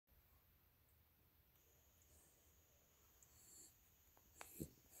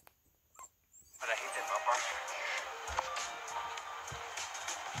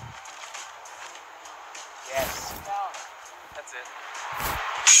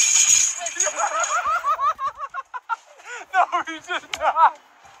No, he did not.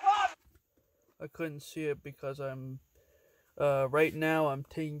 I couldn't see it because I'm right now I'm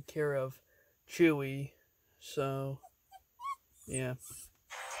taking care of Chewy, so yeah.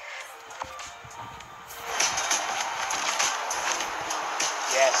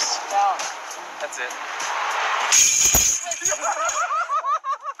 Yes. That's it.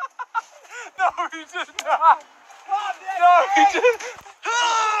 No, he did not. No, he did.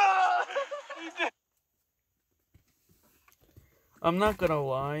 He did. I'm not gonna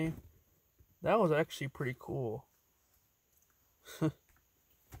lie, that was actually pretty cool. Going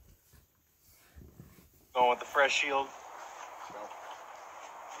with the fresh shield.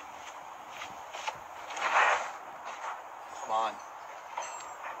 Come on.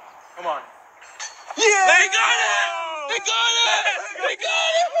 Come on. Yeah! They got it! They got it! They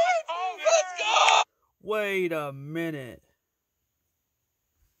got it! Let's go! Wait a minute.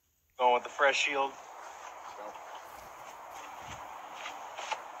 Going with the fresh shield.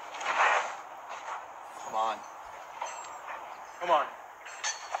 Come on. Come on.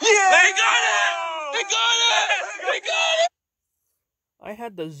 Yeah! They got it! They got it! They got it! I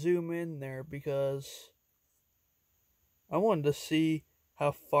had to zoom in there because I wanted to see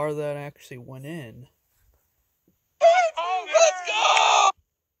how far that actually went in. Oh, let's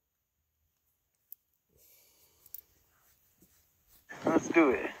go! Let's do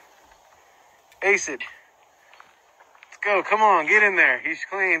it. Ace it. Let's go. Come on, get in there. He's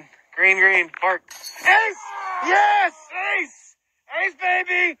clean. Green, green, park. Ace! Yes! Ace! Ace,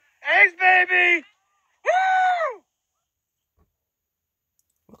 baby! Ace, baby! Woo!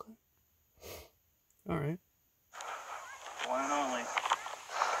 Okay. Alright. One and only.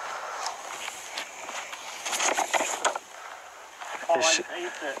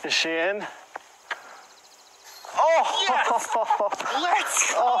 Is she in? Oh! Yes!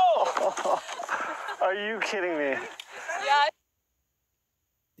 Let's go! Oh. Are you kidding me? Yeah.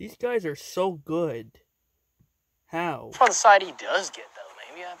 These guys are so good. How? On the side he does get though.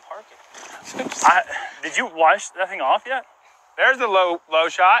 Maybe I park it. Did you wash that thing off yet? There's the low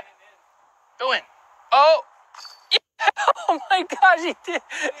shot. Go in. Oh! Yeah. Oh my gosh, he did.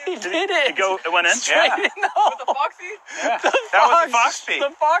 He did it. It went in? Straight Yeah. in the hole. With the foxy? Yeah. The That was the fox pee.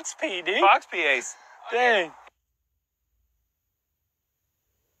 The fox pee, dude. Fox pee ace. Dang.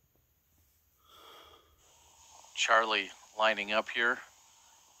 Charlie lining up here.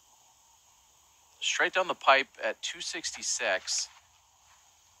 Straight down the pipe at 266.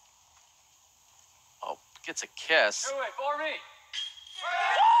 Oh, gets a kiss. Do it for me.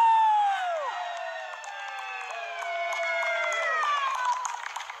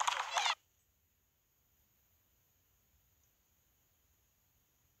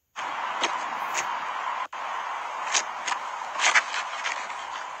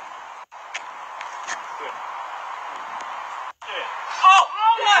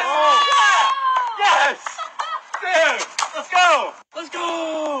 Yes! Dude, let's go! Let's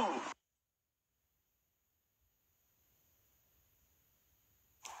go!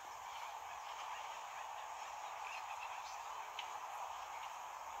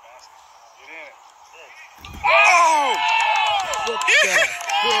 Oh! What the frick?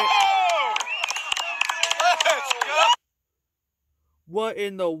 Let's go! What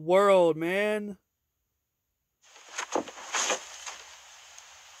in the world, man?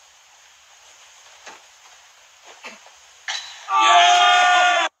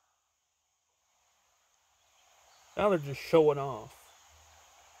 Yeah! Now they're just showing off.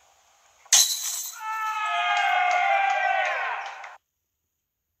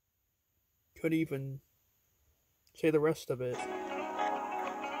 Couldn't even say the rest of it.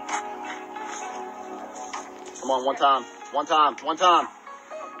 Come on, one time. One time. One time.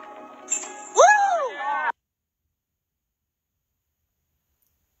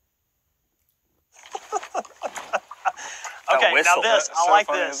 Okay, now this. I like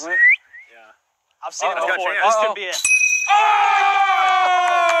funny, this. isn't it? Yeah. I've seen it Let's go, before. Chance. This could be it. Oh!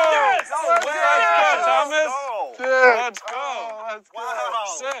 Yes! Let's go, Thomas. Let's go. Let's go. Wow.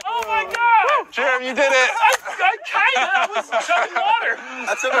 Sick. Oh my God! Jeremy, you did it. I was chugging water.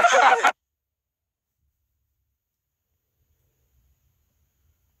 That's it.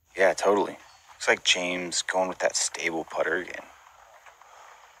 Yeah, totally. Looks like James going with that stable putter again.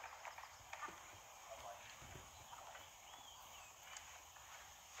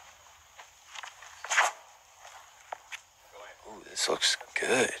 Ooh, this looks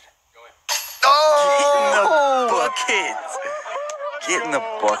good. Oh! Get in the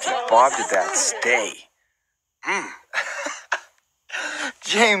bucket. Bob did that stay.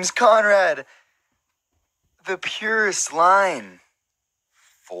 James Conrad, the purest line.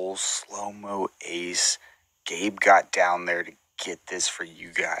 full slow-mo ace. Gabe got down there to get this for you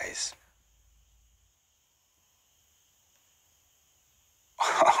guys.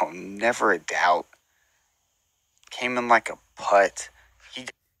 Oh, never a doubt. Came in like a putt.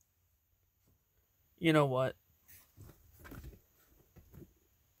 You know what?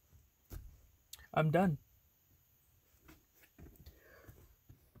 I'm done.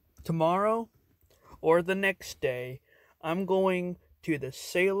 Tomorrow or the next day, I'm going to the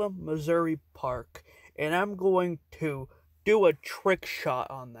Salem, Missouri Park, and I'm going to do a trick shot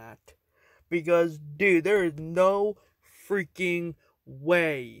on that. Because, dude, there is no freaking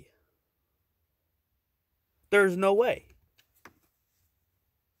way. There's no way.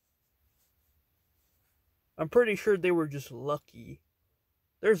 I'm pretty sure they were just lucky.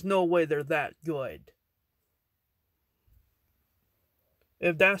 There's no way they're that good.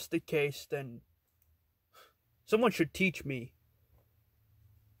 If that's the case, then someone should teach me.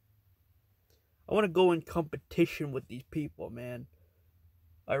 I want to go in competition with these people, man.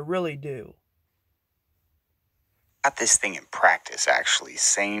 I really do. Got this thing in practice, actually.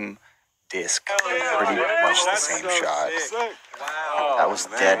 Same disc, pretty much the same shot. Wow. That was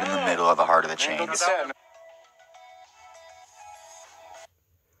dead in the middle of the heart of the chains.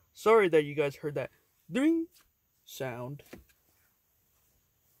 Sorry that you guys heard that ding sound.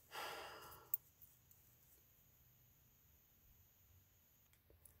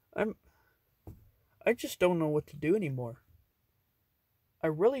 I just don't know what to do anymore. I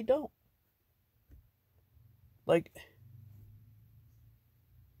really don't. Like,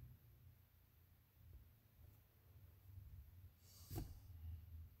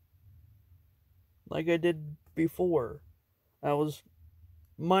 I did before. I was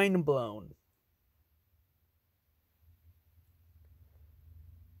mind blown.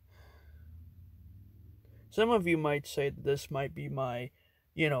 Some of you might say that this might be my,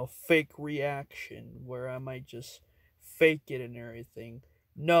 fake reaction, where I might just fake it and everything.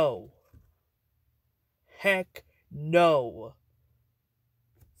 No. Heck no.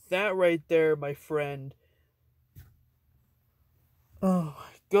 That right there, my friend. Oh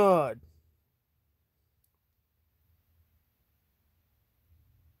my God.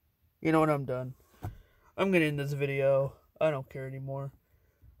 You know what, I'm done. I'm gonna end this video. I don't care anymore.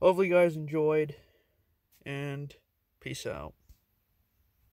 Hopefully you guys enjoyed, and peace out.